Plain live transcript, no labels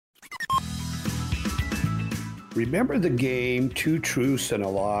Remember the game Two Truths and a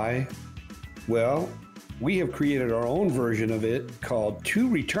Lie? Well, we have created our own version of it called Two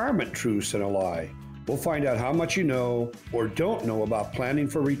Retirement Truths and a Lie. We'll find out how much you know or don't know about planning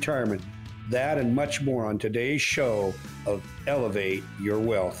for retirement. That and much more on today's show of Elevate Your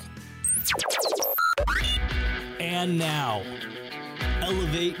Wealth. And now,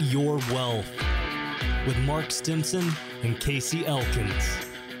 Elevate Your Wealth with Mark Stimson and Casey Elkins.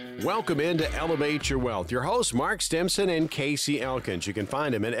 Welcome into Elevate Your Wealth. Your hosts, Mark Stimson and Casey Elkins. You can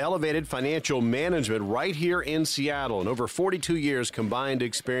find them at Elevated Financial Management right here in Seattle. And over 42 years combined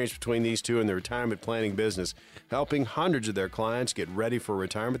experience between these two in the retirement planning business, helping hundreds of their clients get ready for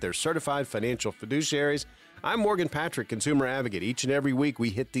retirement. They're certified financial fiduciaries. I'm Morgan Patrick, consumer advocate. Each and every week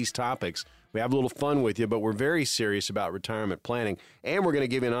we hit these topics. We have a little fun with you, but we're very serious about retirement planning, and we're going to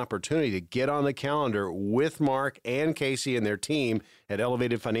give you an opportunity to get on the calendar with Mark and Casey and their team at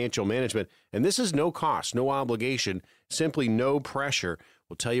Elevated Financial Management. And this is no cost, no obligation, simply no pressure.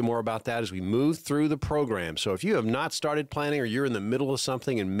 We'll tell you more about that as we move through the program. So if you have not started planning or you're in the middle of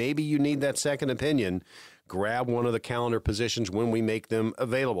something and maybe you need that second opinion, grab one of the calendar positions when we make them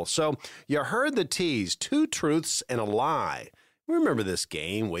available. So you heard the tease, two truths and a lie. Remember this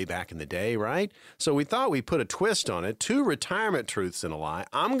game way back in the day, right? So we thought we'd put a twist on it. Two retirement truths and a lie.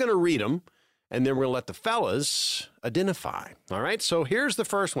 I'm going to read them, and then we're going to let the fellas identify. All right? So here's the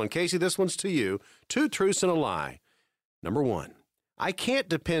first one. Casey, this one's to you. Two truths and a lie. Number one, I can't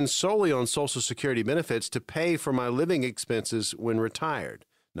depend solely on Social Security benefits to pay for my living expenses when retired.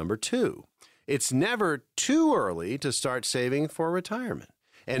 Number two, it's never too early to start saving for retirement.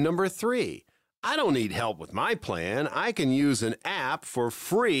 And number three, I don't need help with my plan. I can use an app for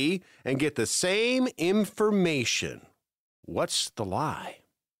free and get the same information. What's the lie?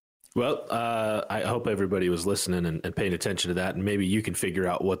 Well, I hope everybody was listening and paying attention to that, and maybe you can figure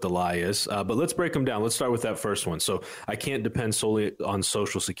out what the lie is. But let's break them down. Let's start with that first one. So I can't depend solely on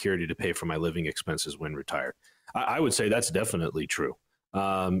Social Security to pay for my living expenses when retired. I would say that's definitely true.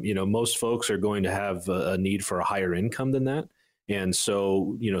 Most folks are going to have a need for a higher income than that. And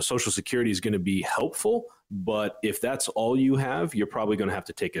so, Social Security is going to be helpful, but if that's all you have, you're probably going to have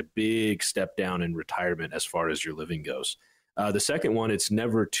to take a big step down in retirement as far as your living goes. The second one, it's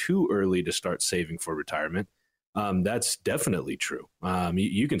never too early to start saving for retirement. That's definitely true.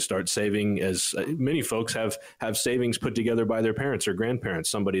 You can start saving as many folks have savings put together by their parents or grandparents,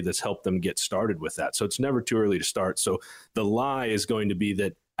 somebody that's helped them get started with that. So it's never too early to start. So the lie is going to be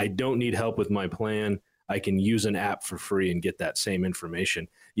that I don't need help with my plan. I can use an app for free and get that same information.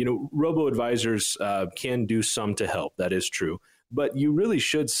 Robo-advisors can do some to help. That is true. But you really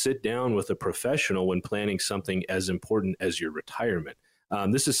should sit down with a professional when planning something as important as your retirement.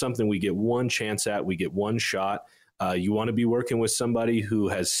 This is something we get one chance at. We get one shot. You want to be working with somebody who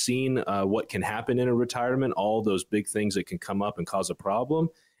has seen what can happen in a retirement, all those big things that can come up and cause a problem,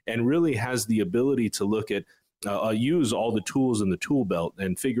 and really has the ability to look at use all the tools in the tool belt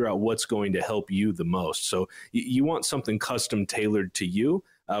and figure out what's going to help you the most. So you want something custom tailored to you.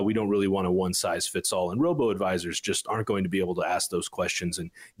 We don't really want a one-size-fits-all. And robo-advisors just aren't going to be able to ask those questions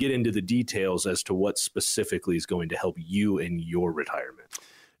and get into the details as to what specifically is going to help you in your retirement.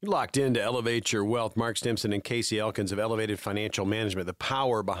 You're locked in to Elevate Your Wealth. Mark Stimson and Casey Elkins of Elevated Financial Management, the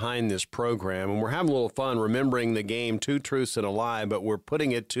power behind this program. And we're having a little fun remembering the game Two Truths and a Lie, but we're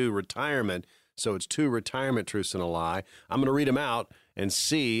putting it to retirement. So it's two retirement truths and a lie. I'm going to read them out and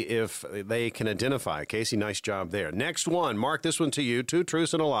see if they can identify. Casey, nice job there. Next one, Mark, this one to you. Two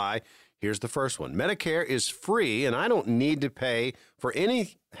truths and a lie. Here's the first one. Medicare is free, and I don't need to pay for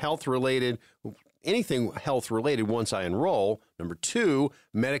anything health-related once I enroll. Number two,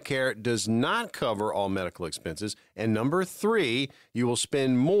 Medicare does not cover all medical expenses. And number three, you will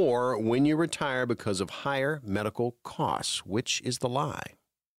spend more when you retire because of higher medical costs. Which is the lie?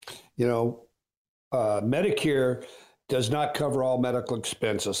 Medicare does not cover all medical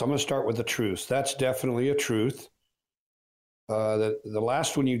expenses. I'm going to start with the truth. That's definitely a truth. The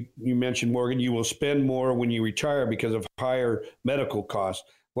last one you mentioned, Morgan, you will spend more when you retire because of higher medical costs.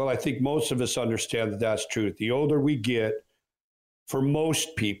 Well, I think most of us understand that that's true. The older we get, for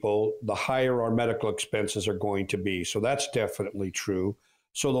most people, the higher our medical expenses are going to be. So that's definitely true.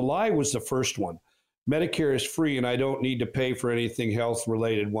 So the lie was the first one. Medicare is free and I don't need to pay for anything health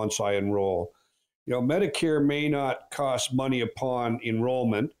related once I enroll. Medicare may not cost money upon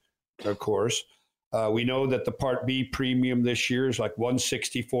enrollment, of course. We know that the Part B premium this year is like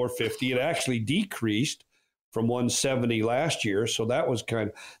 $164.50. It actually decreased from $170 last year. So that was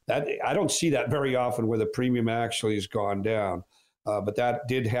I don't see that very often where the premium actually has gone down. But that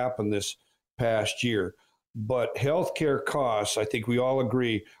did happen this past year. But healthcare costs, I think we all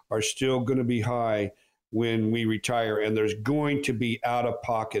agree, are still going to be high when we retire, and there's going to be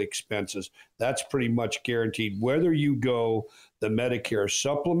out-of-pocket expenses. That's pretty much guaranteed, whether you go the Medicare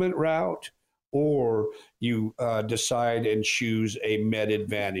supplement route or you decide and choose a Med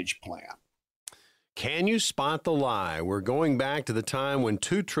Advantage plan. Can you spot the lie? We're going back to the time when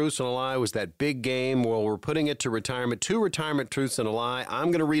 2 truths and a lie was that big game. Well, we're putting it to retirement. 2 retirement truths and a lie. I'm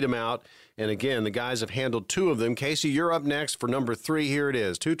going to read them out. And again, the guys have handled 2 of them. Casey, you're up next for number 3. Here it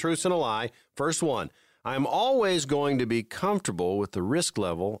is. 2 truths and a lie. First one, I'm always going to be comfortable with the risk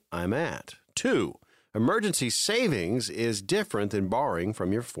level I'm at. 2, emergency savings is different than borrowing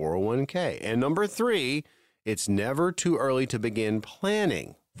from your 401k. And number 3, it's never too early to begin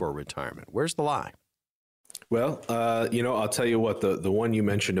planning for retirement. Where's the lie? Well, I'll tell you what, the one you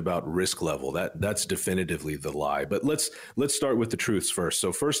mentioned about risk level, that's definitively the lie. But let's start with the truths first.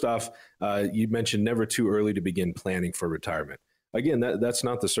 So first off, you mentioned never too early to begin planning for retirement. Again, that's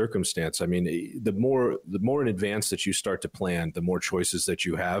not the circumstance. I mean, the more in advance that you start to plan, the more choices that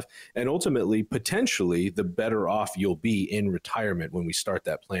you have, and ultimately, potentially, the better off you'll be in retirement when we start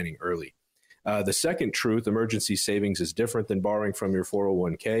that planning early. The second truth, emergency savings is different than borrowing from your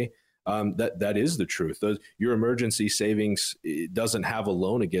 401k. That is the truth. Your emergency savings doesn't have a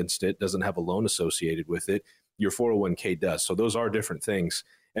loan against it, doesn't have a loan associated with it. Your 401k does. So those are different things.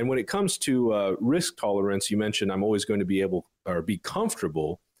 And when it comes to risk tolerance, you mentioned I'm always going to be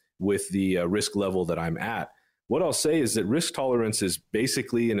comfortable with the risk level that I'm at. What I'll say is that risk tolerance is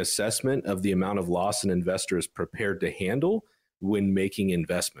basically an assessment of the amount of loss an investor is prepared to handle when making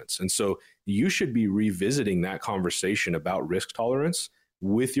investments. And so you should be revisiting that conversation about risk tolerance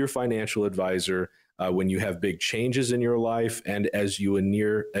with your financial advisor when you have big changes in your life and as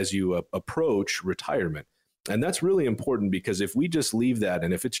you approach retirement. And that's really important, because if we just leave that,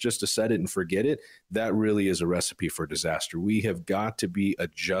 and if it's just to set it and forget it, that really is a recipe for disaster. We have got to be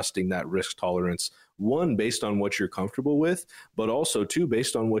adjusting that risk tolerance, 1, based on what you're comfortable with, but also 2,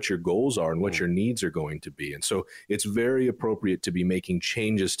 based on what your goals are and what your needs are going to be. And so it's very appropriate to be making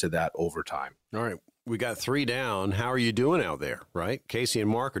changes to that over time. All right. We got 3 down. How are you doing out there, right? Casey and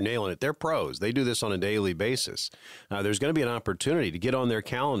Mark are nailing it. They're pros. They do this on a daily basis. There's going to be an opportunity to get on their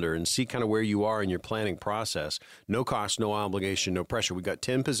calendar and see kind of where you are in your planning process. No cost, no obligation, no pressure. We've got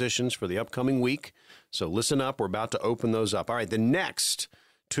 10 positions for the upcoming week. So listen up. We're about to open those up. All right, the next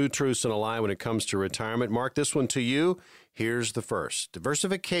 2 truths and a lie when it comes to retirement. Mark, this one to you. Here's the first.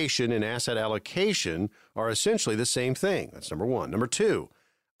 Diversification and asset allocation are essentially the same thing. That's number 1. Number 2.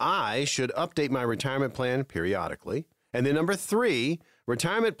 I should update my retirement plan periodically. And then number 3,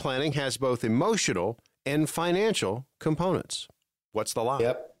 retirement planning has both emotional and financial components. What's the lie?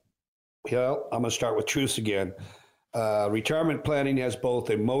 Yep. Well, I'm going to start with truths again. Retirement planning has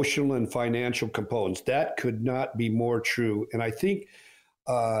both emotional and financial components. That could not be more true. And I think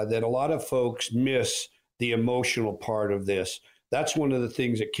that a lot of folks miss the emotional part of this. That's one of the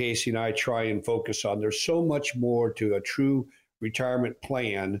things that Casey and I try and focus on. There's so much more to a true retirement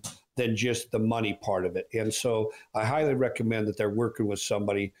plan than just the money part of it. And so I highly recommend that they're working with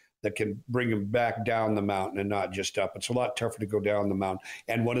somebody that can bring them back down the mountain and not just up. It's a lot tougher to go down the mountain.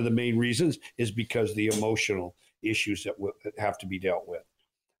 And one of the main reasons is because the emotional issues that have to be dealt with.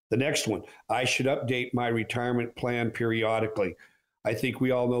 The next one, I should update my retirement plan periodically. I think we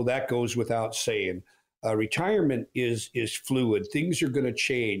all know that goes without saying. Retirement is fluid. Things are going to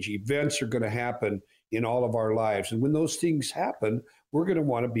change. Events are going to happen in all of our lives. And when those things happen, we're going to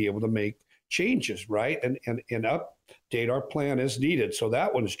want to be able to make changes, right? And update our plan as needed. So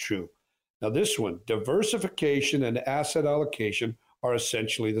that one's true. Now this one, diversification and asset allocation are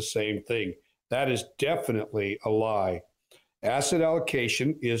essentially the same thing. That is definitely a lie. Asset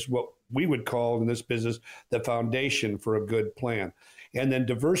allocation is what we would call in this business the foundation for a good plan. And then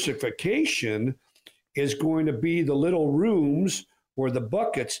diversification is going to be the little rooms or the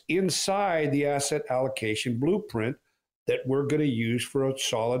buckets inside the asset allocation blueprint that we're going to use for a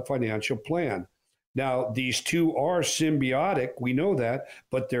solid financial plan. Now, these two are symbiotic, we know that,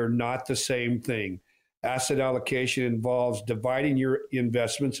 but they're not the same thing. Asset allocation involves dividing your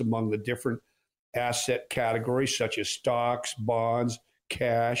investments among the different asset categories, such as stocks, bonds,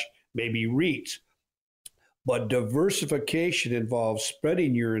 cash, maybe REITs. But diversification involves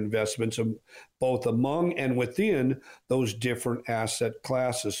spreading your investments both among and within those different asset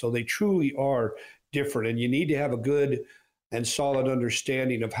classes. So they truly are different. And you need to have a good and solid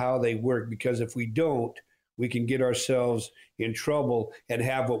understanding of how they work, because if we don't, we can get ourselves in trouble and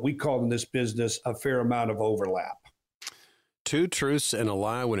have what we call in this business a fair amount of overlap. Two truths and a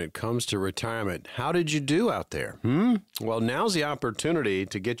lie when it comes to retirement. How did you do out there? Well, now's the opportunity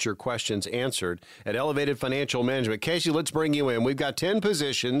to get your questions answered at Elevated Financial Management. Casey, let's bring you in. We've got 10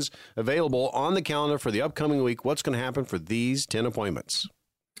 positions available on the calendar for the upcoming week. What's going to happen for these 10 appointments?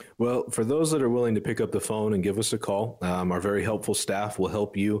 Well, for those that are willing to pick up the phone and give us a call, our very helpful staff will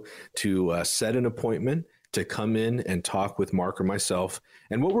help you to set an appointment to come in and talk with Mark or myself.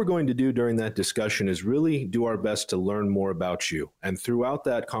 And what we're going to do during that discussion is really do our best to learn more about you. And throughout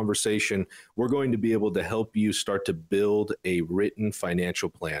that conversation, we're going to be able to help you start to build a written financial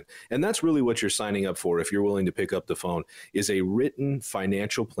plan. And that's really what you're signing up for, if you're willing to pick up the phone, is a written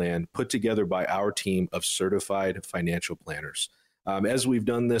financial plan put together by our team of certified financial planners. As we've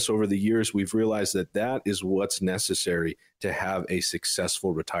done this over the years, we've realized that that is what's necessary to have a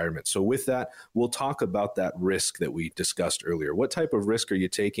successful retirement. So with that, we'll talk about that risk that we discussed earlier. What type of risk are you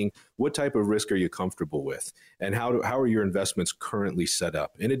taking? What type of risk are you comfortable with? And how are your investments currently set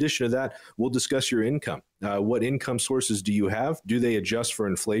up? In addition to that, we'll discuss your income. What income sources do you have? Do they adjust for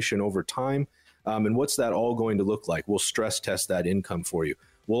inflation over time? And what's that all going to look like? We'll stress test that income for you.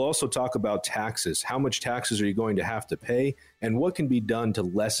 We'll also talk about taxes. How much taxes are you going to have to pay, and what can be done to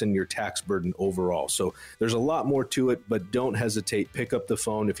lessen your tax burden overall? So there's a lot more to it, but don't hesitate. Pick up the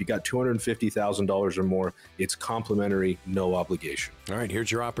phone. If you got $250,000 or more, it's complimentary, no obligation. All right,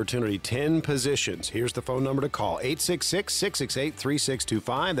 here's your opportunity. 10 positions. Here's the phone number to call.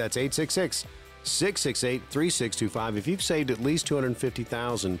 866-668-3625. That's 866-668-3625. If you've saved at least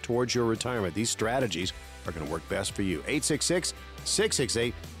 $250,000 towards your retirement, these strategies are going to work best for you.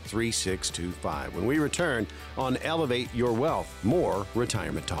 866-668-3625. When we return on Elevate Your Wealth, more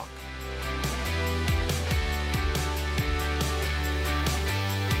retirement talk.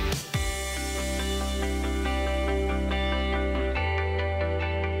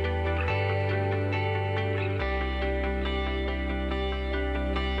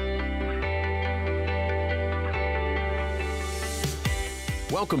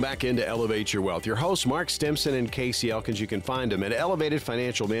 Welcome back into Elevate Your Wealth. Your hosts, Mark Stimson and Casey Elkins. You can find them at Elevated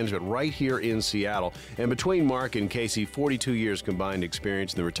Financial Management right here in Seattle. And between Mark and Casey, 42 years combined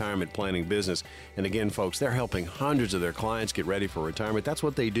experience in the retirement planning business. And again, folks, they're helping hundreds of their clients get ready for retirement. That's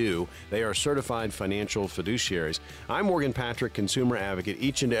what they do. They are certified financial fiduciaries. I'm Morgan Patrick, consumer advocate.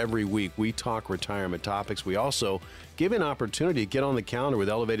 Each and every week, we talk retirement topics. We also give an opportunity to get on the calendar with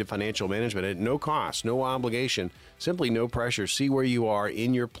Elevated Financial Management at no cost, no obligation, simply no pressure. See where you are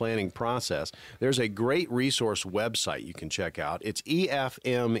in your planning process. There's a great resource website you can check out. It's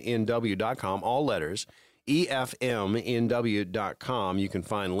EFMNW.com, all letters, EFMNW.com. You can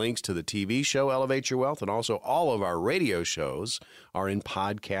find links to the TV show Elevate Your Wealth, and also all of our radio shows are in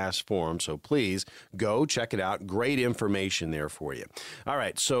podcast form. So please go check it out. Great information there for you. All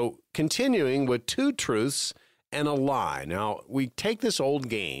right, so continuing with two truths and a lie. Now, we take this old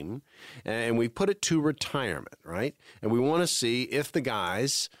game and we put it to retirement, right? And we want to see if the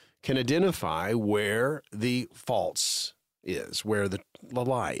guys can identify where the false is, where the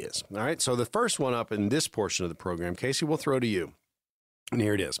lie is. All right, so the first one up in this portion of the program, Casey, we'll throw to you. And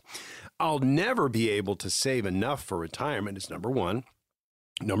here it is. I'll never be able to save enough for retirement is number one.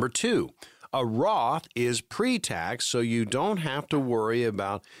 Number two, a Roth is pre-tax, so you don't have to worry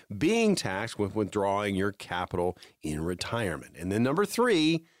about being taxed with withdrawing your capital in retirement. And then number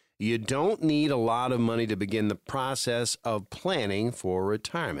three, you don't need a lot of money to begin the process of planning for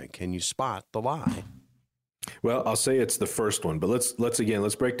retirement. Can you spot the lie? Well, I'll say it's the first one, but let's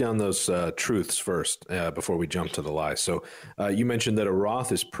break down those truths first before we jump to the lie. So you mentioned that a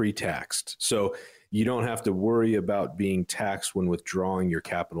Roth is pre-taxed. So you don't have to worry about being taxed when withdrawing your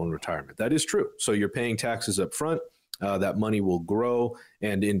capital in retirement. That is true. So you're paying taxes up front. That money will grow.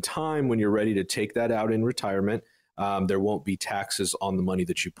 And in time, when you're ready to take that out in retirement, there won't be taxes on the money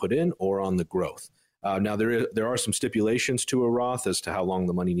that you put in or on the growth. Now, there are some stipulations to a Roth as to how long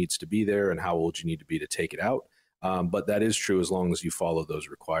the money needs to be there and how old you need to be to take it out. But that is true as long as you follow those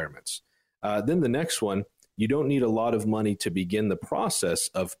requirements. Then the next one, you don't need a lot of money to begin the process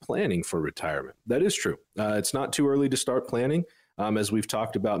of planning for retirement. That is true. It's not too early to start planning. As we've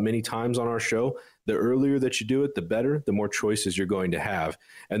talked about many times on our show, the earlier that you do it, the better, the more choices you're going to have.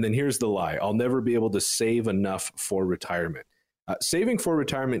 And then here's the lie. I'll never be able to save enough for retirement. Saving for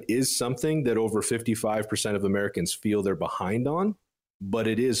retirement is something that over 55% of Americans feel they're behind on, but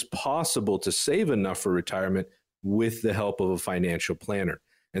it is possible to save enough for retirement with the help of a financial planner.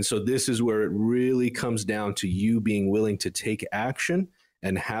 And so this is where it really comes down to you being willing to take action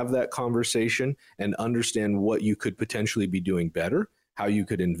and have that conversation and understand what you could potentially be doing better, how you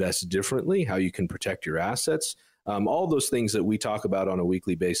could invest differently, how you can protect your assets, all those things that we talk about on a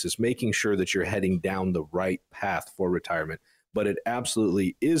weekly basis, making sure that you're heading down the right path for retirement. but it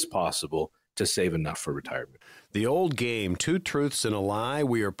absolutely is possible to save enough for retirement. The old game, 2 truths and a lie.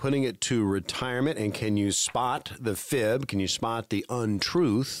 We are putting it to retirement. And can you spot the fib? Can you spot the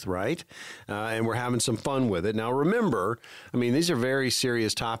untruth, right? And we're having some fun with it. Now, remember, I mean, these are very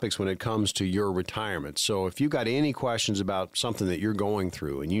serious topics when it comes to your retirement. So if you've got any questions about something that you're going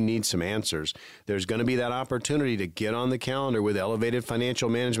through and you need some answers, there's going to be that opportunity to get on the calendar with Elevated Financial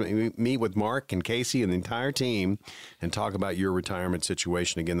Management. Meet with Mark and Casey and the entire team and talk about your retirement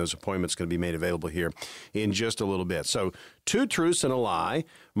situation. Again, those appointments are going to be made available here in just a little bit. So 2 truths and a lie.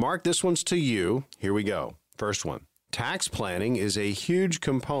 Mark, this one's to you. Here we go. First one. Tax planning is a huge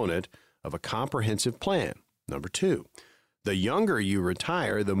component of a comprehensive plan. Number 2. The younger you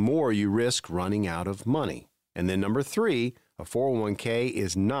retire, the more you risk running out of money. And then number 3, a 401k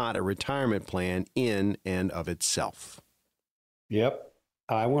is not a retirement plan in and of itself. Yep.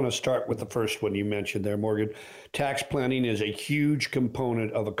 I want to start with the first one you mentioned there, Morgan. Tax planning is a huge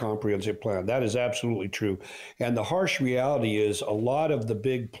component of a comprehensive plan. That is absolutely true. And the harsh reality is a lot of the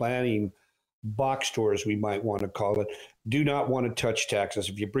big planning box stores, we might want to call it, do not want to touch taxes.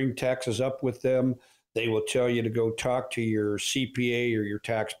 If you bring taxes up with them, they will tell you to go talk to your CPA or your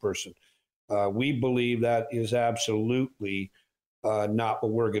tax person. We believe that is absolutely not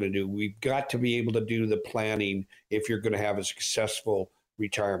what we're going to do. We've got to be able to do the planning if you're going to have a successful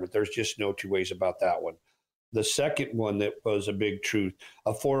retirement. There's just no 2 ways about that one. The second one that was a big truth,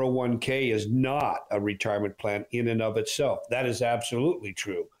 a 401k is not a retirement plan in and of itself. That is absolutely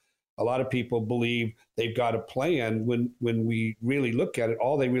true. A lot of people believe they've got a plan when we really look at it,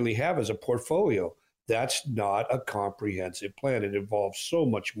 all they really have is a portfolio. That's not a comprehensive plan. It involves so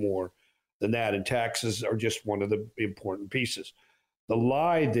much more than that, and taxes are just one of the important pieces. The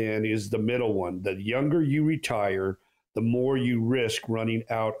lie then is the middle one. The younger you retire, the more you risk running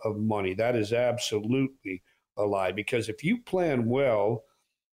out of money. That is absolutely a lie, because if you plan well,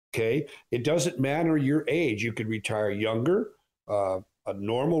 okay, it doesn't matter your age. You could retire younger, a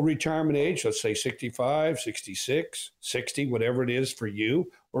normal retirement age, let's say 65, 66, 60, whatever it is for you,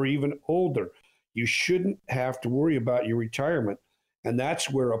 or even older. You shouldn't have to worry about your retirement. And that's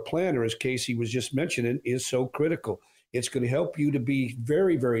where a planner, as Casey was just mentioning, is so critical. It's going to help you to be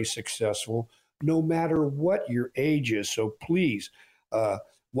very, very successful no matter what your age is. So please,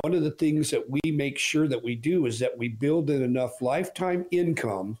 one of the things that we make sure that we do is that we build in enough lifetime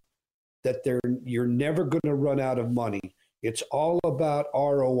income that you're never going to run out of money. It's all about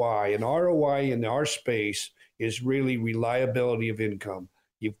ROI, and ROI in our space is really reliability of income.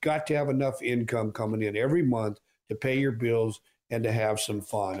 You've got to have enough income coming in every month to pay your bills and to have some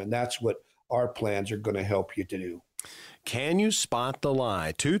fun. And that's what our plans are going to help you to do. Can you spot the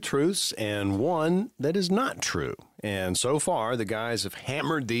lie? 2 truths and 1 that is not true. And so far, the guys have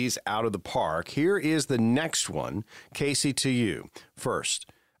hammered these out of the park. Here is the next one. Casey, to you. First,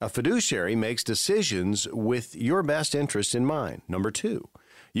 a fiduciary makes decisions with your best interest in mind. Number 2,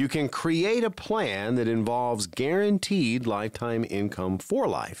 you can create a plan that involves guaranteed lifetime income for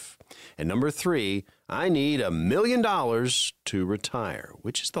life. And number 3, I need $1 million to retire.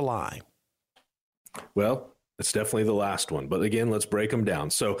 Which is the lie? Well, it's definitely the last one. But again, let's break them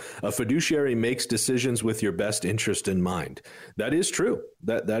down. So a fiduciary makes decisions with your best interest in mind. That is true.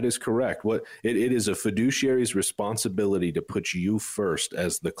 That is correct. It is a fiduciary's responsibility to put you first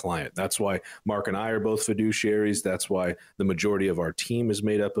as the client. That's why Mark and I are both fiduciaries. That's why the majority of our team is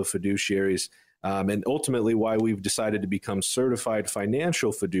made up of fiduciaries. And ultimately why we've decided to become certified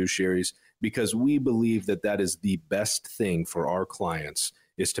financial fiduciaries, because we believe that is the best thing for our clients,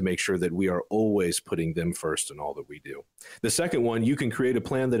 is to make sure that we are always putting them first in all that we do. The second one, you can create a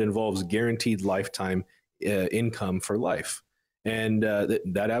plan that involves guaranteed lifetime income for life. And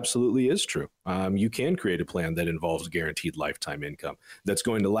that absolutely is true. You can create a plan that involves guaranteed lifetime income that's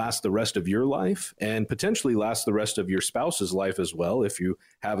going to last the rest of your life and potentially last the rest of your spouse's life as well, if you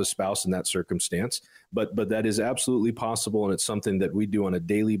have a spouse in that circumstance. But that is absolutely possible, and it's something that we do on a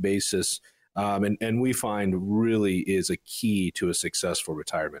daily basis. And we find really is a key to a successful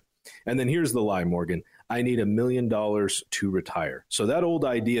retirement. And then here's the lie, Morgan. I need $1 million to retire. So that old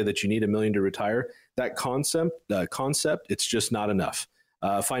idea that you need $1 million to retire, that concept, it's just not enough.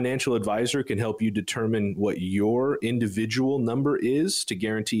 A financial advisor can help you determine what your individual number is to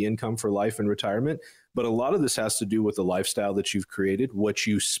guarantee income for life and retirement. But a lot of this has to do with the lifestyle that you've created, what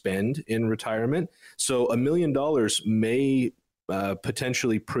you spend in retirement. So $1 million may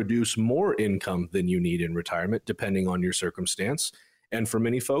potentially produce more income than you need in retirement, depending on your circumstance. And for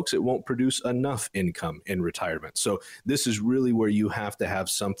many folks, it won't produce enough income in retirement. So this is really where you have to have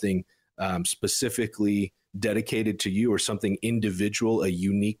something specifically dedicated to you or something individual, a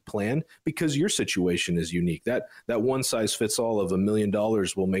unique plan, because your situation is unique. That one size fits all of $1 million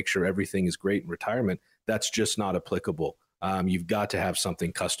will make sure everything is great in retirement. That's just not applicable. You've got to have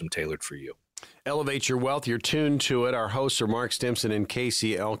something custom tailored for you. Elevate Your Wealth. You're tuned to it. Our hosts are Mark Stimson and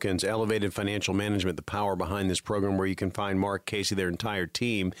Casey Elkins. Elevated Financial Management, the power behind this program, where you can find Mark, Casey, their entire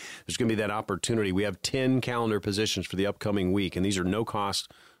team. There's going to be that opportunity. We have 10 calendar positions for the upcoming week, and these are no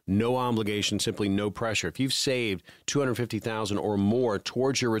cost, no obligation, simply no pressure. If you've saved $250,000 or more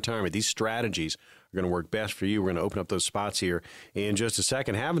towards your retirement, these strategies are going to work best for you. We're going to open up those spots here in just a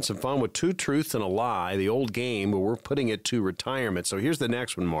second. Having some fun with two truths and a lie, the old game, but we're putting it to retirement. So here's the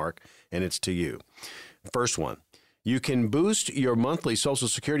next one, Mark, and it's to you. First one, you can boost your monthly Social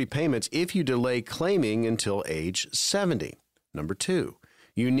Security payments if you delay claiming until age 70. Number two,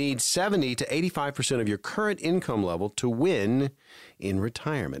 you need 70 to 85% of your current income level to win in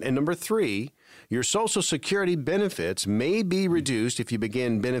retirement. And number three, your Social Security benefits may be reduced if you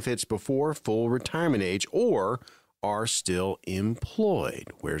begin benefits before full retirement age or are still employed.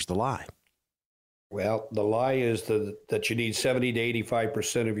 Where's the lie? Well, the lie is that you need 70 to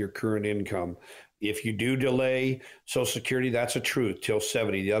 85% of your current income. If you do delay Social Security, that's a truth, till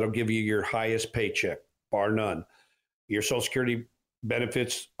 70. That'll give you your highest paycheck, bar none. Your Social Security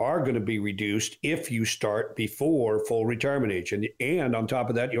benefits are going to be reduced if you start before full retirement age. And on top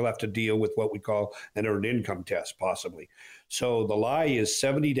of that, you'll have to deal with what we call an earned income test, possibly. So the lie is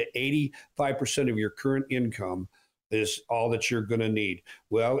 70 to 85% of your current income is all that you're going to need.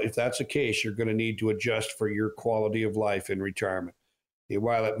 Well, if that's the case, you're going to need to adjust for your quality of life in retirement.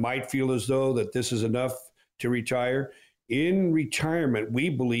 While it might feel as though that this is enough to retire, in retirement, we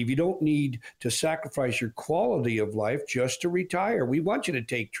believe you don't need to sacrifice your quality of life just to retire. We want you to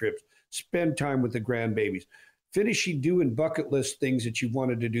take trips, spend time with the grandbabies, finishing doing bucket list things that you've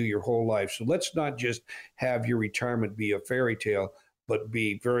wanted to do your whole life. So let's not just have your retirement be a fairy tale, but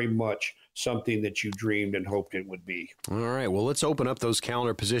be very much something that you dreamed and hoped it would be. All right. Well, let's open up those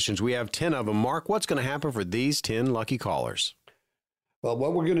calendar positions. We have 10 of them. Mark, what's going to happen for these 10 lucky callers? Well,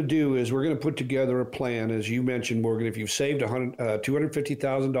 what we're going to do is we're going to put together a plan. As you mentioned, Morgan, if you've saved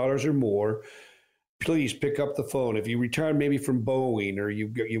 $250,000 or more, please pick up the phone. If you retired maybe from Boeing or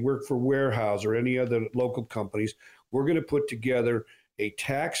you work for Warehouse or any other local companies, we're going to put together a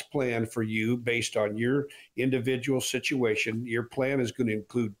tax plan for you based on your individual situation. Your plan is going to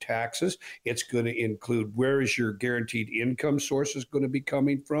include taxes. It's going to include where is your guaranteed income source is going to be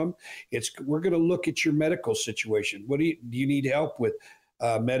coming from. We're going to look at your medical situation. What do you need help with?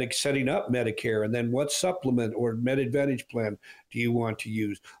 Setting up Medicare, and then what supplement or Med Advantage plan do you want to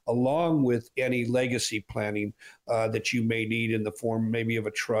use, along with any legacy planning that you may need in the form maybe of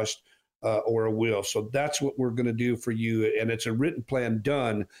a trust or a will. So that's what we're going to do for you. And it's a written plan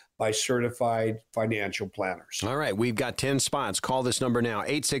done by certified financial planners. All right. We've got 10 spots. Call this number now,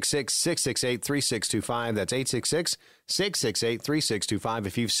 866-668-3625. That's 866-668-3625.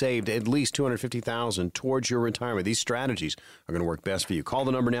 If you've saved at least $250,000 towards your retirement, these strategies are going to work best for you. Call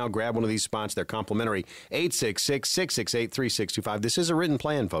the number now. Grab one of these spots. They're complimentary. 866-668-3625. This is a written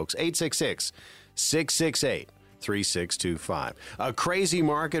plan, folks. 866-668-3625. A crazy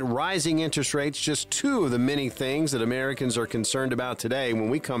market, rising interest rates, just two of the many things that Americans are concerned about today.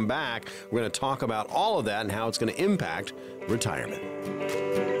 When we come back, we're going to talk about all of that and how it's going to impact retirement.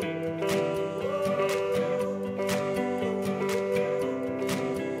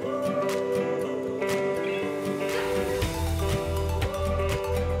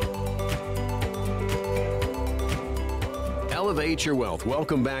 Elevate Your Wealth.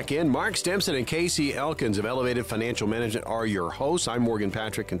 Welcome back in. Mark Stimson and Casey Elkins of Elevated Financial Management are your hosts. I'm Morgan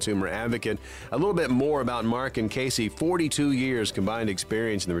Patrick, consumer advocate. A little bit more about Mark and Casey. 42 years combined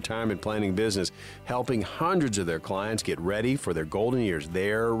experience in the retirement planning business, helping hundreds of their clients get ready for their golden years,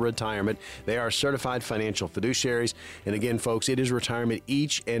 their retirement. They are certified financial fiduciaries. And again, folks, it is retirement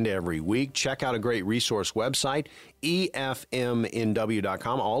each and every week. Check out a great resource website,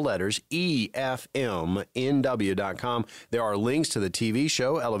 EFMNW.com, all letters, EFMNW.com. There are links to the TV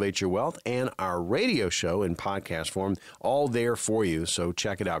show, Elevate Your Wealth, and our radio show in podcast form, all there for you. So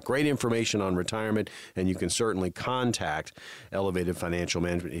check it out. Great information on retirement, and you can certainly contact Elevated Financial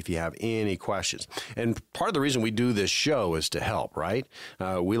Management if you have any questions. And part of the reason we do this show is to help, right?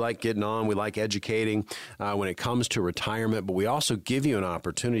 We like getting on. We like educating when it comes to retirement, but we also give you an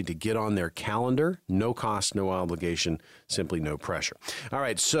opportunity to get on their calendar. No cost, no obligation, simply no pressure. All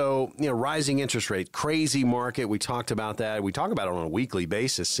right, so, rising interest rate, crazy market. We talked about that. We talk about it on a weekly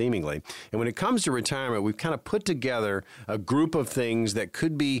basis, seemingly. And when it comes to retirement, we've kind of put together a group of things that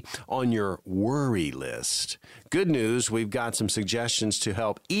could be on your worry list. Good news, we've got some suggestions to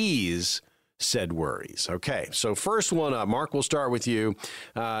help ease said worries. Okay, so first one up, Mark, we'll start with you.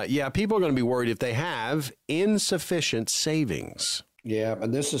 People are going to be worried if they have insufficient savings. Yeah,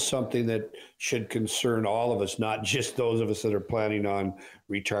 and this is something that should concern all of us, not just those of us that are planning on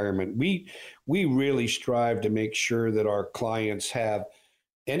retirement. We really strive to make sure that our clients have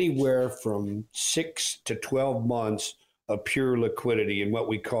anywhere from 6 to 12 months of pure liquidity in what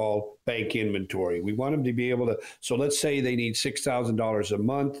we call bank inventory. We want them to be able to, so let's say they need $6,000 a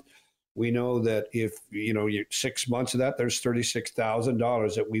month. We know that if, you're 6 months of that, there's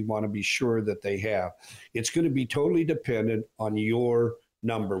 $36,000 that we want to be sure that they have. It's going to be totally dependent on your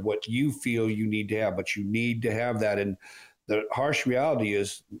number, what you feel you need to have, but you need to have that. And the harsh reality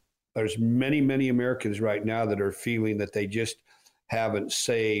is there's many, many Americans right now that are feeling that they just haven't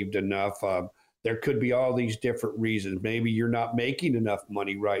saved enough. There could be all these different reasons. Maybe you're not making enough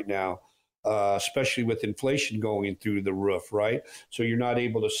money right now, especially with inflation going through the roof, right? So you're not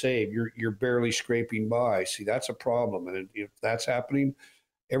able to save. You're barely scraping by. See, that's a problem. And if that's happening,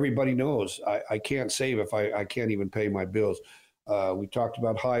 everybody knows I can't save if I can't even pay my bills. We talked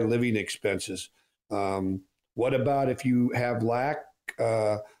about high living expenses. What about if you have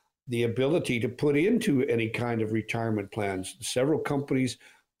the ability to put into any kind of retirement plans? Several companies,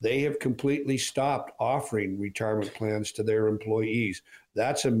 they have completely stopped offering retirement plans to their employees.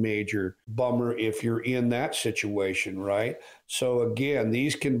 That's a major bummer if you're in that situation, right? So again,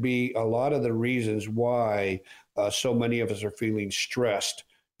 these can be a lot of the reasons why so many of us are feeling stressed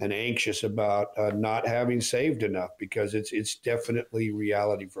and anxious about not having saved enough, because it's definitely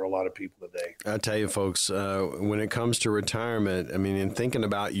reality for a lot of people today. I tell you, folks, when it comes to retirement, in thinking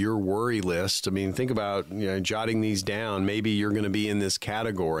about your worry list, think about jotting these down. Maybe you're going to be in this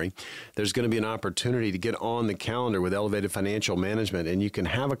category. There's going to be an opportunity to get on the calendar with Elevated Financial Management, and you can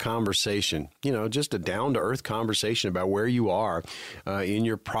have a conversation, just a down-to-earth conversation about where you are in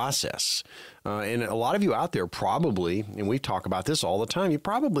your process. And a lot of you out there probably, and we talk about this all the time, you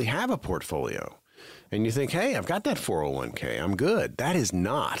probably have a portfolio. And you think, hey, I've got that 401k, I'm good. That is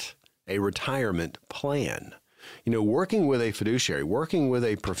not a retirement plan. Working with a fiduciary, working with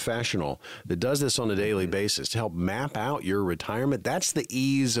a professional that does this on a daily basis to help map out your retirement, that's the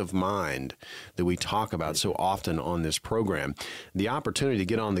ease of mind that we talk about so often on this program. The opportunity to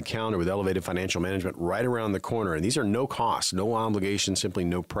get on the calendar with Elevated Financial Management right around the corner. And these are no cost, no obligation, simply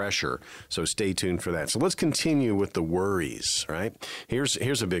no pressure. So stay tuned for that. So let's continue with the worries, right?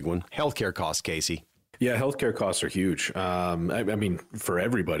 Here's a big one. Healthcare costs, Casey. Yeah, healthcare costs are huge. For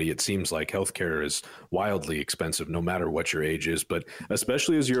everybody, it seems like healthcare is wildly expensive, no matter what your age is. But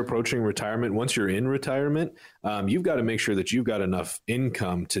especially as you're approaching retirement, once you're in retirement, you've got to make sure that you've got enough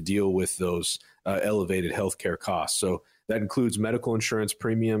income to deal with those elevated healthcare costs. So that includes medical insurance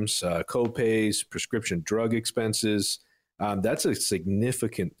premiums, co-pays, prescription drug expenses. That's a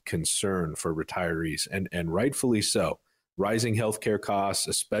significant concern for retirees, and rightfully so. Rising healthcare costs,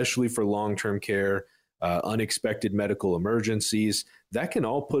 especially for long-term care, unexpected medical emergencies, that can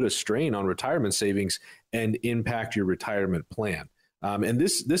all put a strain on retirement savings and impact your retirement plan. And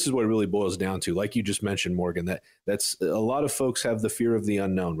this is what it really boils down to. Like you just mentioned, Morgan, that's a lot of folks have the fear of the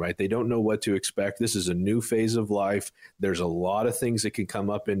unknown, right? They don't know what to expect. This is a new phase of life. There's a lot of things that can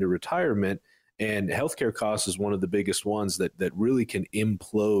come up into retirement, and healthcare costs is one of the biggest ones that really can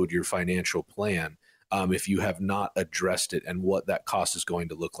implode your financial plan. If you have not addressed it and what that cost is going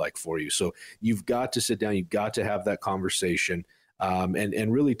to look like for you. So you've got to sit down, you've got to have that conversation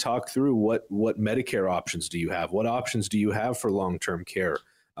and really talk through what Medicare options do you have? What options do you have for long-term care?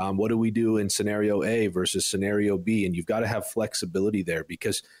 What do we do in scenario A versus scenario B? And you've got to have flexibility there,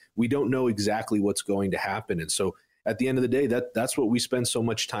 because we don't know exactly what's going to happen. And so at the end of the day, that's what we spend so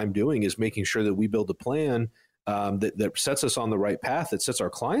much time doing, is making sure that we build a plan that sets us on the right path, that sets our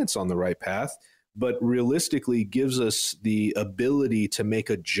clients on the right path, but realistically gives us the ability to make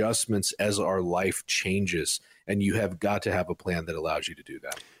adjustments as our life changes. And you have got to have a plan that allows you to do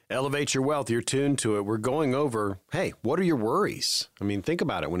that. Elevate Your Wealth. You're tuned to it. We're going over, hey, what are your worries? Think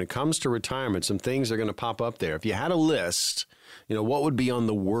about it. When it comes to retirement, some things are going to pop up there. If you had a list, what would be on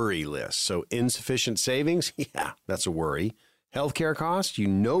the worry list? So insufficient savings? Yeah, that's a worry. Healthcare costs?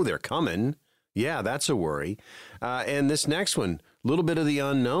 They're coming. Yeah, that's a worry. And this next one, a little bit of the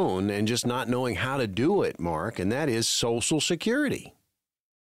unknown and just not knowing how to do it, Mark, and that is Social Security.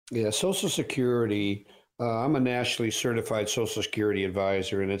 Yeah, Social Security. I'm a nationally certified Social Security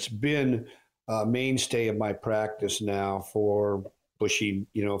advisor, and it's been a mainstay of my practice now for pushing,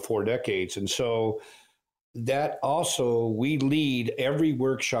 4 decades. And so that also, we lead every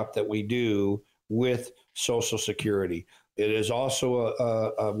workshop that we do with Social Security. It is also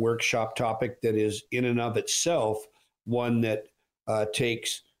a workshop topic that is in and of itself one that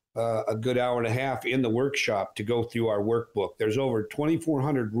takes a good hour and a half in the workshop to go through our workbook. There's over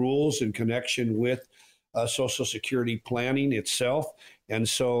 2,400 rules in connection with Social Security planning itself. And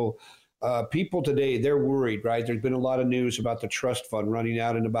so people today, they're worried, right? There's been a lot of news about the trust fund running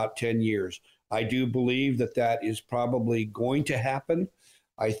out in about 10 years. I do believe that that is probably going to happen.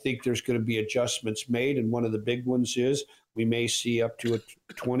 I think there's going to be adjustments made. And one of the big ones is we may see up to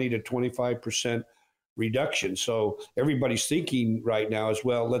a 20 to 25% reduction. So everybody's thinking right now is,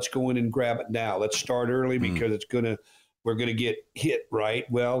 well, let's go in and grab it now. Let's start early because we're going to get hit, right?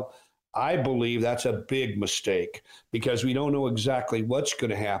 Well, I believe that's a big mistake because we don't know exactly what's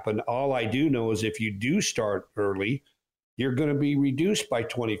going to happen. All I do know is if you do start early, you're going to be reduced by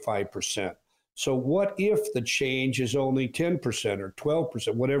 25%. So what if the change is only 10% or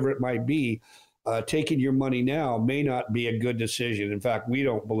 12%, whatever it might be? Taking your money now may not be a good decision. In fact, we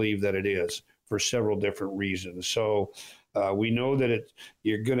don't believe that it is for several different reasons. So we know that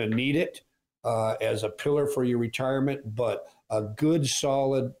you're going to need it as a pillar for your retirement, but a good,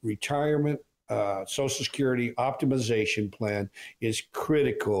 solid retirement Social Security optimization plan is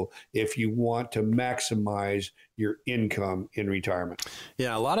critical if you want to maximize your income in retirement.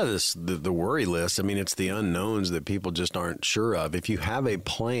 Yeah, a lot of this, the worry list, I mean, it's the unknowns that people just aren't sure of. If you have a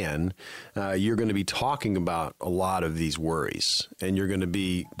plan, you're going to be talking about a lot of these worries, and you're going to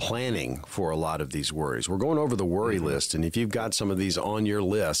be planning for a lot of these worries. We're going over the worry list, and if you've got some of these on your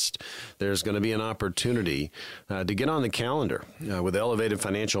list, there's going to be an opportunity to get on the calendar with Elevated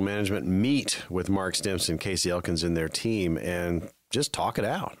Financial Management, meet with Mark Stimson, Casey Elkins, and their team, and just talk it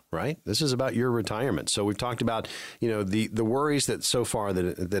out, right? This is about your retirement. So we've talked about, the worries that so far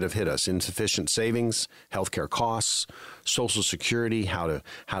that have hit us: insufficient savings, healthcare costs, Social Security, how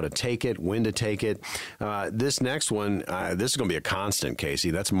to take it, when to take it. This next one, this is going to be a constant,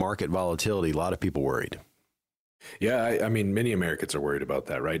 Casey. That's market volatility. A lot of people worried. Yeah, I mean, many Americans are worried about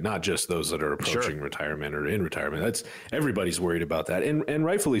that, right? Not just those that are approaching retirement or in retirement. Everybody's worried about that, and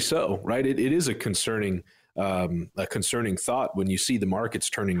rightfully so, right? It is a concerning thought when you see the markets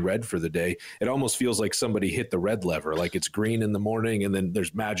turning red for the day. It almost feels like somebody hit the red lever, like it's green in the morning and then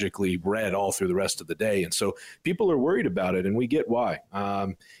there's magically red all through the rest of the day. And so people are worried about it, and we get why.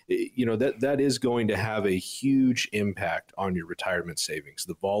 That is going to have a huge impact on your retirement savings.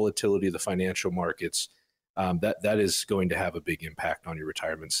 The volatility of the financial markets, that is going to have a big impact on your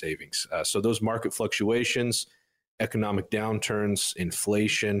retirement savings. So those market fluctuations, economic downturns,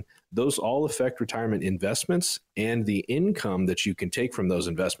 inflation, those all affect retirement investments and the income that you can take from those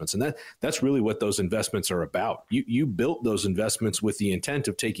investments. And that's really what those investments are about. You built those investments with the intent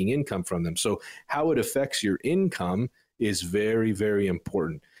of taking income from them. So how it affects your income is very, very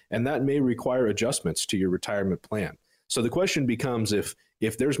important. And that may require adjustments to your retirement plan. So the question becomes, if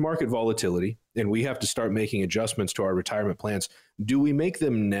there's market volatility and we have to start making adjustments to our retirement plans, do we make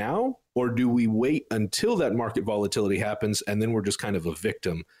them now, or do we wait until that market volatility happens and then we're just kind of a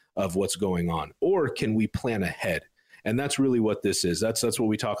victim of what's going on? Or can we plan ahead? And that's really what this is. That's what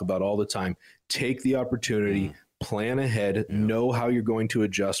we talk about all the time. Take the opportunity, plan ahead, know how you're going to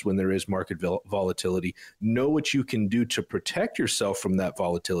adjust when there is market volatility, know what you can do to protect yourself from that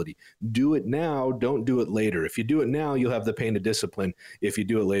volatility. Do it now, don't do it later. If you do it now, you'll have the pain of discipline. If you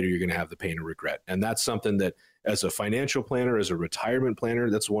do it later, you're going to have the pain of regret. And that's something that, as a financial planner, as a retirement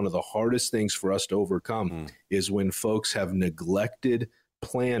planner, that's one of the hardest things for us to overcome is when folks have neglected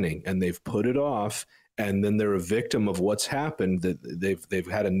planning and they've put it off, and then they're a victim of what's happened, that they've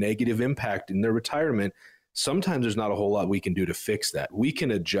had a negative impact in their retirement. Sometimes there's not a whole lot we can do to fix that. We can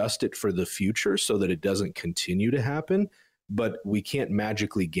adjust it for the future so that it doesn't continue to happen, but we can't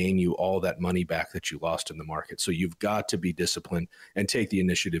magically gain you all that money back that you lost in the market. So you've got to be disciplined and take the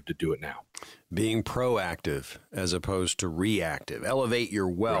initiative to do it now. Being proactive as opposed to reactive. Elevate Your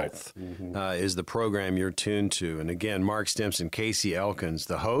Wealth is the program you're tuned to. And again, Mark Stimson, Casey Elkins,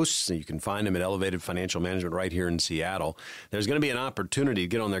 the hosts. And you can find them at Elevated Financial Management right here in Seattle. There's going to be an opportunity to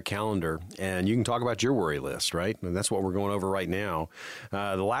get on their calendar, and you can talk about your worry list, right? And that's what we're going over right now.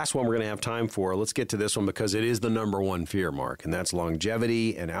 The last one we're going to have time for, let's get to this one because it is the number one fear, Mark, and that's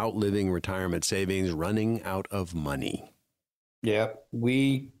longevity and outliving retirement savings, running out of money. Yeah,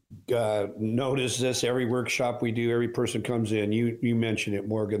 we notice this every workshop we do. Every person comes in. You mentioned it,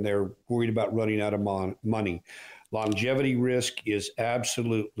 Morgan. They're worried about running out of money. Longevity risk is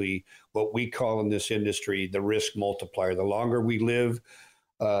absolutely what we call in this industry the risk multiplier. The longer we live,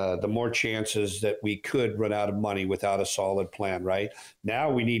 the more chances that we could run out of money without a solid plan, right?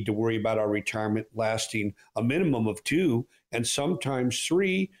 Now we need to worry about our retirement lasting a minimum of 2 and sometimes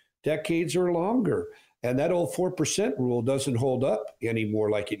 3 decades or longer. And that old 4% rule doesn't hold up anymore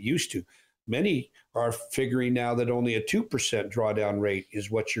like it used to. many are figuring now that only a 2% drawdown rate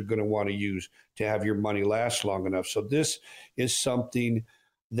is what you're going to want to use to have your money last long enough. So this is something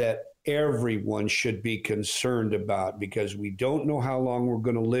that everyone should be concerned about, because we don't know how long we're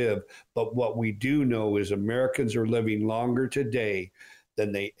going to live. But what we do know is Americans are living longer today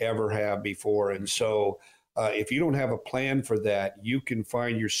than they ever have before. And so if you don't have a plan for that, you can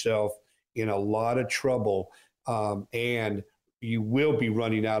find yourself in a lot of trouble, and you will be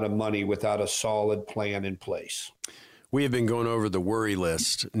running out of money without a solid plan in place. We have been going over the worry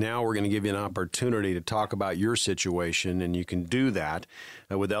list. Now we're going to give you an opportunity to talk about your situation, and you can do that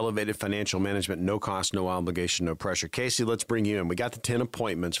with Elevated Financial Management. No cost, no obligation, no pressure. Casey, let's bring you in. We got the 10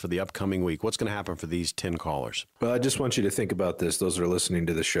 appointments for the upcoming week. What's going to happen for these 10 callers? Well, I just want you to think about this, those that are listening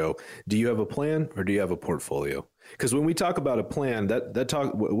to the show. Do you have a plan or do you have a portfolio? Because when we talk about a plan,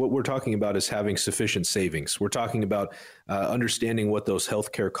 what we're talking about is having sufficient savings. We're talking about understanding what those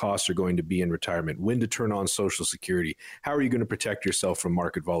healthcare costs are going to be in retirement, when to turn on Social Security, how are you going to protect yourself from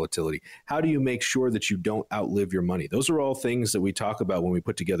market volatility, how do you make sure that you don't outlive your money. Those are all things that we talk about when we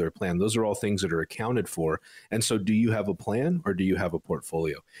put together a plan. Those are all things that are accounted for. And so do you have a plan or do you have a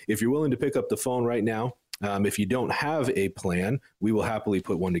portfolio? If you're willing to pick up the phone right now, if you don't have a plan, we will happily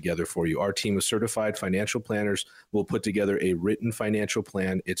put one together for you. Our team of certified financial planners will put together a written financial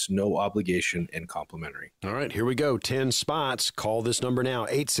plan. It's no obligation and complimentary. All right, here we go. 10 spots. Call this number now,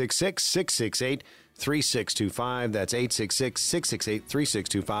 866-668-3625. That's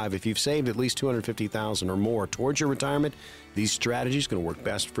 866-668-3625. If you've saved at least $250,000 or more towards your retirement, these strategies are going to work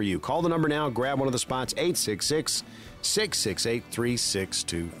best for you. Call the number now. Grab one of the spots,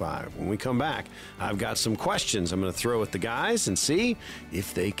 866-668-3625. When we come back, I've got some questions I'm going to throw at the guys and see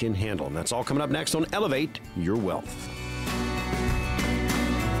if they can handle them. That's all coming up next on Elevate Your Wealth.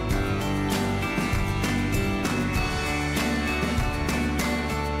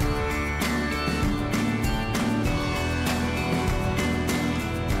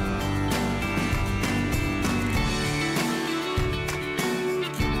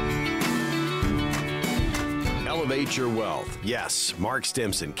 Elevate Your Wealth. Yes, Mark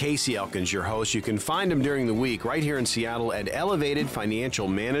Stimson, Casey Elkins, your host. You can find him during the week right here in Seattle at Elevated Financial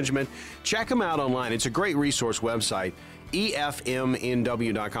Management. Check him out online. It's a great resource website.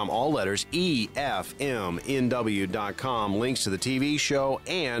 EFMNW.com, all letters, EFMNW.com. Links to the TV show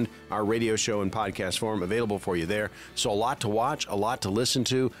and our radio show in podcast form available for you there. So a lot to watch, a lot to listen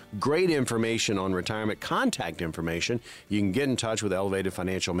to, great information on retirement, contact information. You can get in touch with Elevated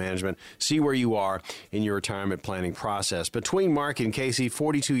Financial Management, see where you are in your retirement planning process. Between Mark and Casey,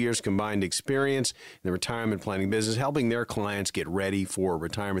 42 years combined experience in the retirement planning business, helping their clients get ready for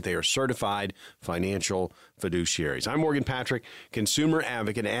retirement. They are certified financial fiduciaries. I'm Morgan Patrick, consumer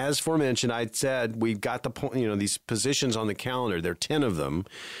advocate. As aforementioned, I said we've got these positions on the calendar. There are 10 of them.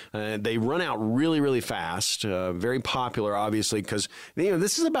 They run out really, really fast. Very popular, obviously, because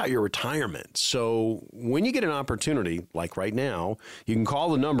this is about your retirement. So when you get an opportunity, like right now, you can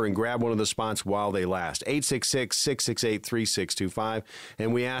call the number and grab one of the spots while they last. 866-668-3625.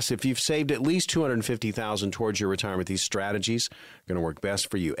 And we ask if you've saved at least $250,000 towards your retirement. These strategies are going to work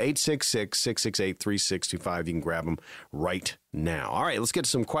best for you. 866-668-3625. You can grab them right now. All right, let's get to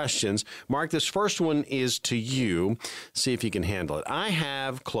some questions. Mark, this first one is to you. See if you can handle it. I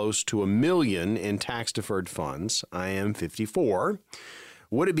have close to $1 million in tax-deferred funds. I am 54.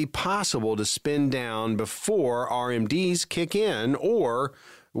 Would it be possible to spin down before RMDs kick in, or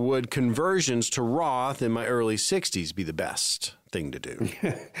would conversions to Roth in my early 60s be the best thing to do?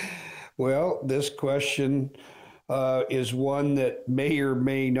 Well, this question is one that may or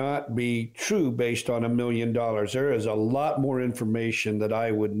may not be true based on $1 million. There is a lot more information that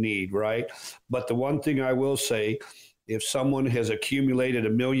I would need, right? But the one thing I will say, if someone has accumulated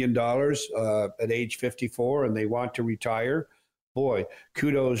 $1 million at age 54 and they want to retire, boy,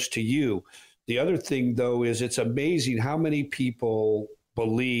 kudos to you. The other thing, though, is it's amazing how many people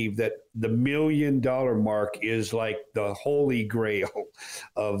believe that the $1 million mark is like the holy grail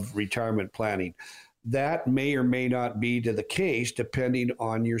of retirement planning. That may or may not be the case depending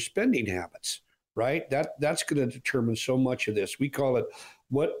on your spending habits, right? That's going to determine so much of this. We call it,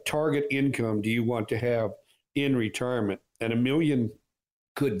 what target income do you want to have in retirement? And $1 million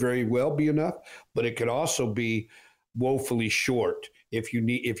could very well be enough, but it could also be woefully short if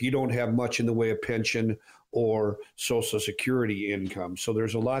you don't have much in the way of pension or Social Security income. So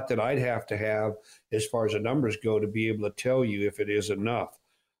there's a lot that I'd have to have as far as the numbers go to be able to tell you if it is enough.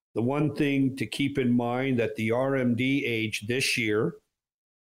 The one thing to keep in mind that the RMD age this year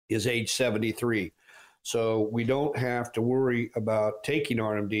is age 73. So we don't have to worry about taking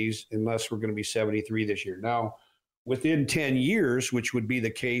RMDs unless we're going to be 73 this year. Now, within 10 years, which would be the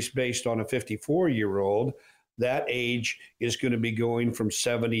case based on a 54-year-old, that age is going to be going from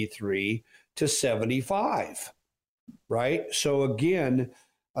 73 to 75, right? So again,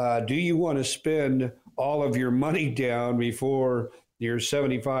 do you want to spend all of your money down before you're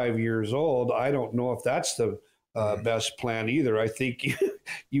 75 years old? I don't know if that's the best plan either. I think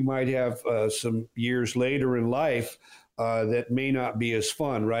you might have some years later in life that may not be as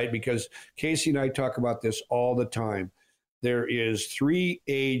fun, right? Because Casey and I talk about this all the time. There is 3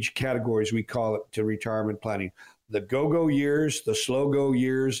 age categories, we call it, to retirement planning: the go-go years, the slow-go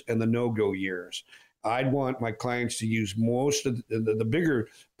years, and the no-go years. I'd want my clients to use most of the bigger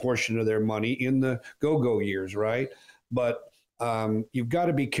portion of their money in the go-go years, right? But you've got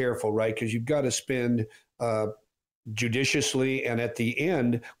to be careful, right? Because you've got to spend judiciously, and at the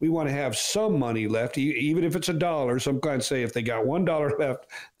end, we want to have some money left, even if it's $1. Some clients say if they got $1 left,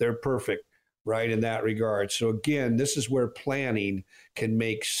 they're perfect, right, in that regard. So again, this is where planning can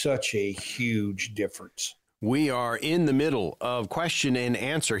make such a huge difference. We are in the middle of question and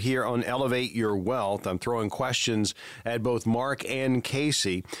answer here on Elevate Your Wealth. I'm throwing questions at both Mark and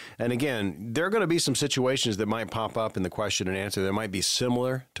Casey. And again, there are going to be some situations that might pop up in the question and answer that might be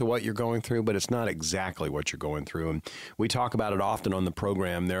similar to what you're going through, but it's not exactly what you're going through. And we talk about it often on the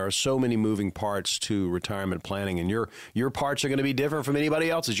program. There are so many moving parts to retirement planning, and your parts are going to be different from anybody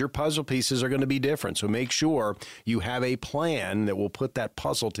else's. Your puzzle pieces are going to be different. So make sure you have a plan that will put that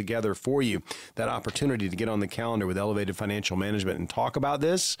puzzle together for you. That opportunity to get on the calendar with Elevated Financial Management and talk about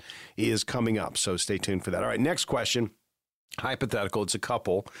this is coming up. So stay tuned for that. All right, next question. Hypothetical. It's a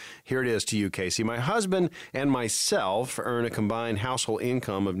couple. Here it is to you, Casey. My husband and myself earn a combined household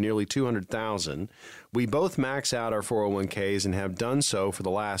income of nearly $200,000. We both max out our 401ks and have done so for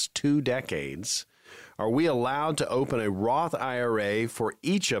the last 2 decades. Are we allowed to open a Roth IRA for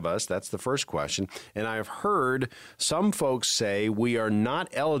each of us? That's the first question. And I've heard some folks say we are not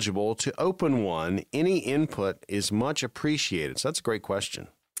eligible to open one. Any input is much appreciated. So that's a great question.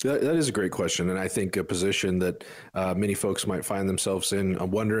 That is a great question, and I think a position that many folks might find themselves in,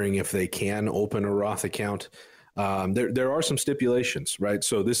 wondering if they can open a Roth account. There are some stipulations, right?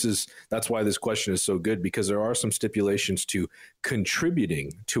 So that's why this question is so good, because there are some stipulations to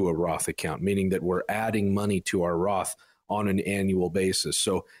contributing to a Roth account, meaning that we're adding money to our Roth on an annual basis.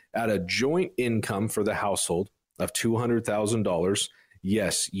 So at a joint income for the household of $200,000,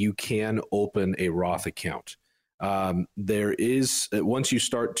 yes, you can open a Roth account. There is, once you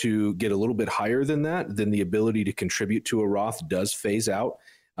start to get a little bit higher than that, then the ability to contribute to a Roth does phase out.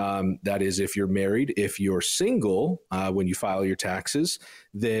 That is, if you're married. If you're single, when you file your taxes,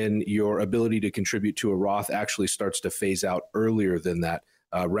 then your ability to contribute to a Roth actually starts to phase out earlier than that,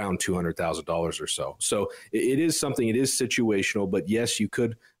 around $200,000 or so. So it is something, it is situational, but yes, you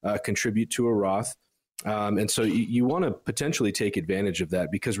could contribute to a Roth. And so you want to potentially take advantage of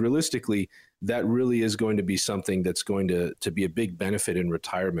that, because realistically, that really is going to be something that's going to be a big benefit in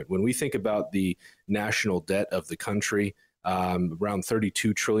retirement. When we think about the national debt of the country, around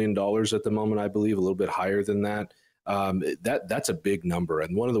 $32 trillion at the moment, I believe, a little bit higher than that. That's a big number.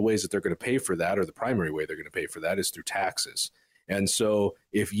 And one of the ways that they're going to pay for that, or the primary way they're going to pay for that, is through taxes. And so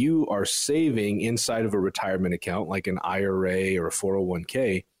if you are saving inside of a retirement account, like an IRA or a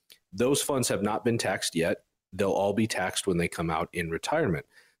 401k, those funds have not been taxed yet. They'll all be taxed when they come out in retirement.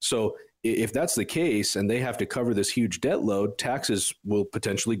 So if that's the case and they have to cover this huge debt load, taxes will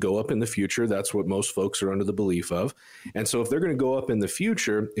potentially go up in the future. That's what most folks are under the belief of. And so if they're going to go up in the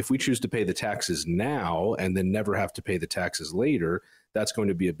future, if we choose to pay the taxes now and then never have to pay the taxes later, that's going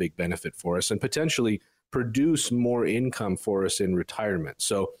to be a big benefit for us and potentially produce more income for us in retirement.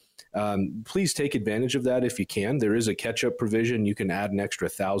 So please take advantage of that if you can. There is a catch-up provision. You can add an extra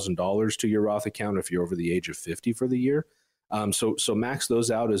 $1,000 to your Roth account if you're over the age of 50 for the year. So max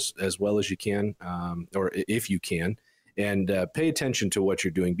those out as well as you can, or if you can, and pay attention to what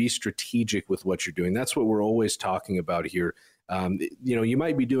you're doing. Be strategic with what you're doing. That's what we're always talking about here. You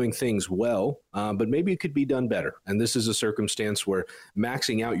might be doing things well, but maybe it could be done better. And this is a circumstance where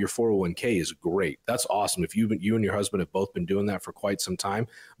maxing out your 401k is great. That's awesome. If you and your husband have both been doing that for quite some time,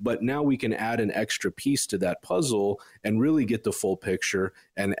 but now we can add an extra piece to that puzzle and really get the full picture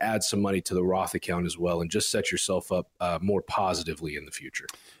and add some money to the Roth account as well, and just set yourself up more positively in the future.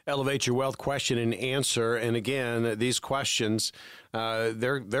 Elevate Your Wealth question and answer. And again, these questions,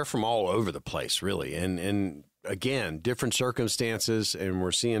 they're from all over the place, really. And again, different circumstances, and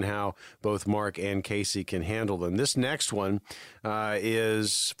we're seeing how both Mark and Casey can handle them. This next one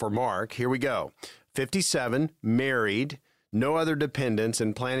is for Mark. Here we go. 57, married, no other dependents,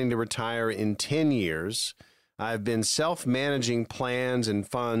 and planning to retire in 10 years. I've been self-managing plans and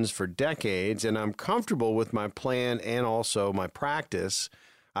funds for decades, and I'm comfortable with my plan and also my practice.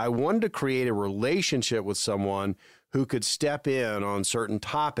 I wanted to create a relationship with someone who could step in on certain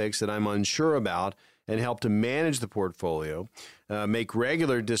topics that I'm unsure about and help to manage the portfolio, make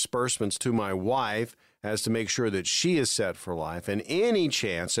regular disbursements to my wife as to make sure that she is set for life, and any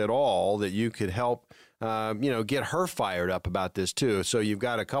chance at all that you could help get her fired up about this too. So you've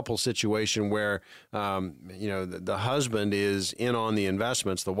got a couple situation where, the husband is in on the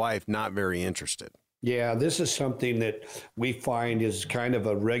investments, the wife not very interested. Yeah, this is something that we find is kind of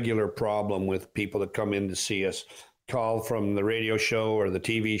a regular problem with people that come in to see us, call from the radio show or the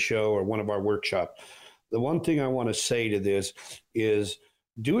TV show or one of our workshops. The one thing I want to say to this is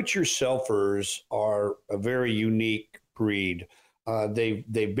do-it-yourselfers are a very unique breed.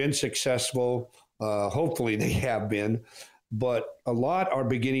 They've been successful. Hopefully they have been, but a lot are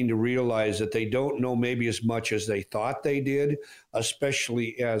beginning to realize that they don't know maybe as much as they thought they did,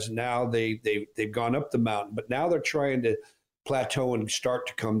 especially as now they've gone up the mountain, but now they're trying to plateau and start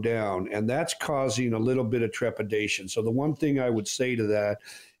to come down, and that's causing a little bit of trepidation. So the one thing I would say to that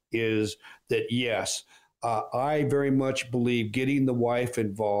is that, yes, I very much believe getting the wife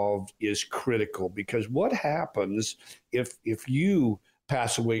involved is critical, because what happens if you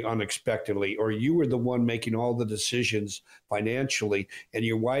pass away unexpectedly, or you were the one making all the decisions financially and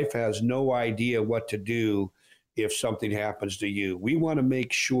your wife has no idea what to do if something happens to you? We want to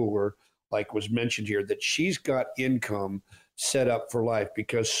make sure, like was mentioned here, that she's got income set up for life,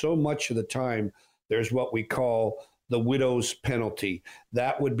 because so much of the time there's what we call the widow's penalty.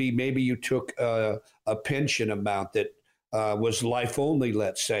 That would be maybe you took a pension amount that was life only,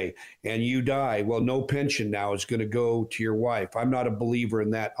 let's say, and you die. Well, no pension now is going to go to your wife. I'm not a believer in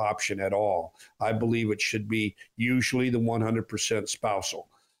that option at all. I believe it should be usually the 100% spousal.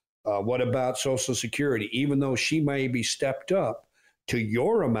 What about Social Security? Even though she may be stepped up to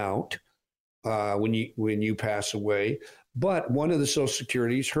your amount when you pass away, but one of the Social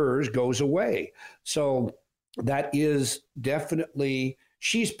Securities, hers, goes away. So that is definitely,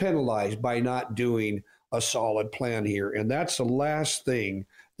 she's penalized by not doing a solid plan here. And that's the last thing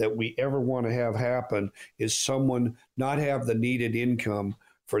that we ever want to have happen, is someone not have the needed income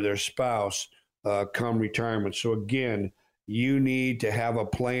for their spouse come retirement. So again, you need to have a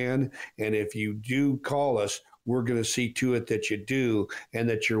plan. And if you do call us, we're going to see to it that you do, and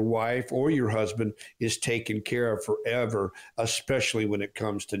that your wife or your husband is taken care of forever, especially when it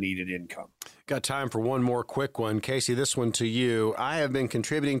comes to needed income. Got time for one more quick one. Casey, this one to you. I have been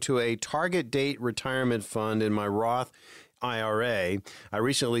contributing to a target date retirement fund in my Roth IRA. I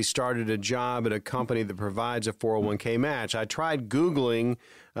recently started a job at a company that provides a 401k match. I tried Googling,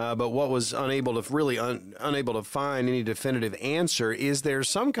 but what was unable to find any definitive answer. Is there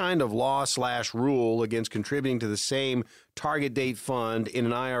some kind of law/rule against contributing to the same target date fund in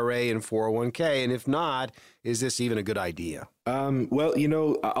an IRA and 401k? And if not, is this even a good idea? Well,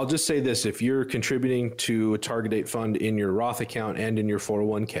 I'll just say this. If you're contributing to a target date fund in your Roth account and in your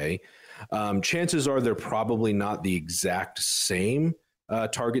 401k, chances are they're probably not the exact same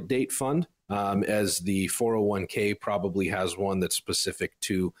target date fund, as the 401k probably has one that's specific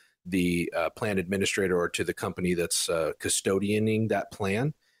to the plan administrator or to the company that's custodianing that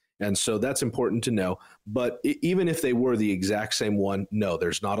plan. And so that's important to know. But even if they were the exact same one, no,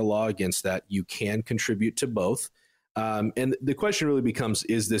 there's not a law against that. You can contribute to both. And the question really becomes,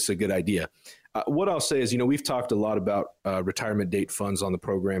 is this a good idea? What I'll say is, we've talked a lot about retirement date funds on the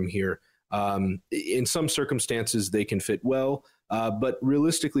program here. In some circumstances, they can fit well, but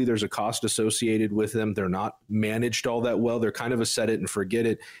realistically, there's a cost associated with them. They're not managed all that well. They're kind of a set it and forget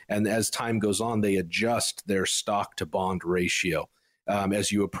it. And as time goes on, they adjust their stock to bond ratio.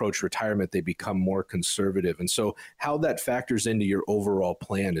 As you approach retirement, they become more conservative. And so how that factors into your overall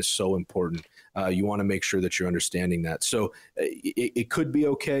plan is so important. You want to make sure that you're understanding that. So it could be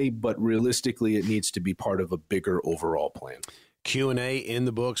okay, but realistically, it needs to be part of a bigger overall plan. Q&A in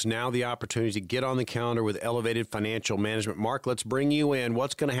the books. Now the opportunity to get on the calendar with Elevated Financial Management. Mark, let's bring you in.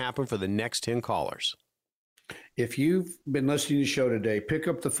 What's going to happen for the next 10 callers? If you've been listening to the show today, pick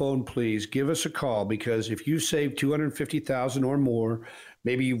up the phone, please. Give us a call, because if you save $250,000 or more,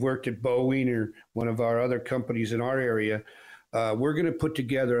 maybe you've worked at Boeing or one of our other companies in our area, we're going to put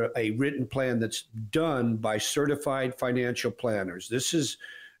together a written plan that's done by certified financial planners. This is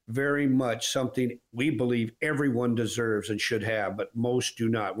very much something we believe everyone deserves and should have, but most do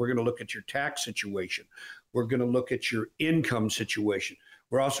not. We're going to look at your tax situation. We're going to look at your income situation.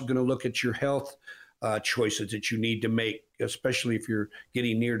 We're also going to look at your health choices that you need to make, especially if you're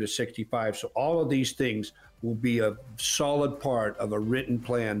getting near to 65. So all of these things will be a solid part of a written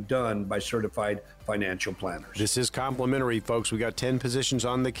plan done by certified financial planners. This is complimentary, folks. We got 10 positions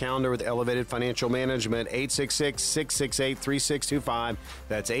on the calendar with Elevated Financial Management. 866-668-3625.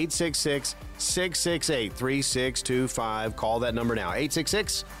 That's 866-668-3625. Call that number now.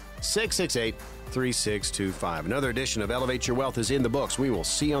 866-668-3625. Another edition of Elevate Your Wealth is in the books. We will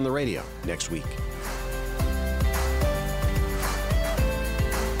see you on the radio next week.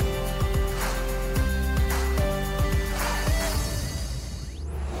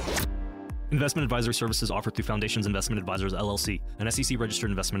 Investment advisory services offered through Foundations Investment Advisors, LLC, an SEC-registered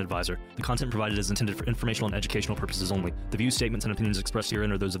investment advisor. The content provided is intended for informational and educational purposes only. The views, statements, and opinions expressed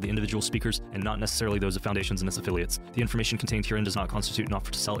herein are those of the individual speakers and not necessarily those of Foundations and its affiliates. The information contained herein does not constitute an offer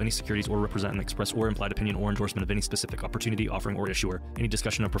to sell any securities or represent an express or implied opinion or endorsement of any specific opportunity, offering, or issuer. Any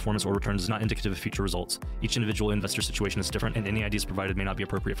discussion of performance or returns is not indicative of future results. Each individual investor situation is different, and any ideas provided may not be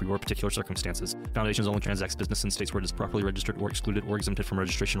appropriate for your particular circumstances. Foundations only transacts business in states where it is properly registered or excluded or exempted from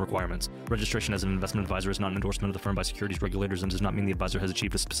registration requirements. Registration as an investment advisor is not an endorsement of the firm by securities regulators and does not mean the advisor has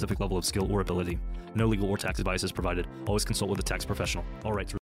achieved a specific level of skill or ability. No legal or tax advice is provided. Always consult with a tax professional. All rights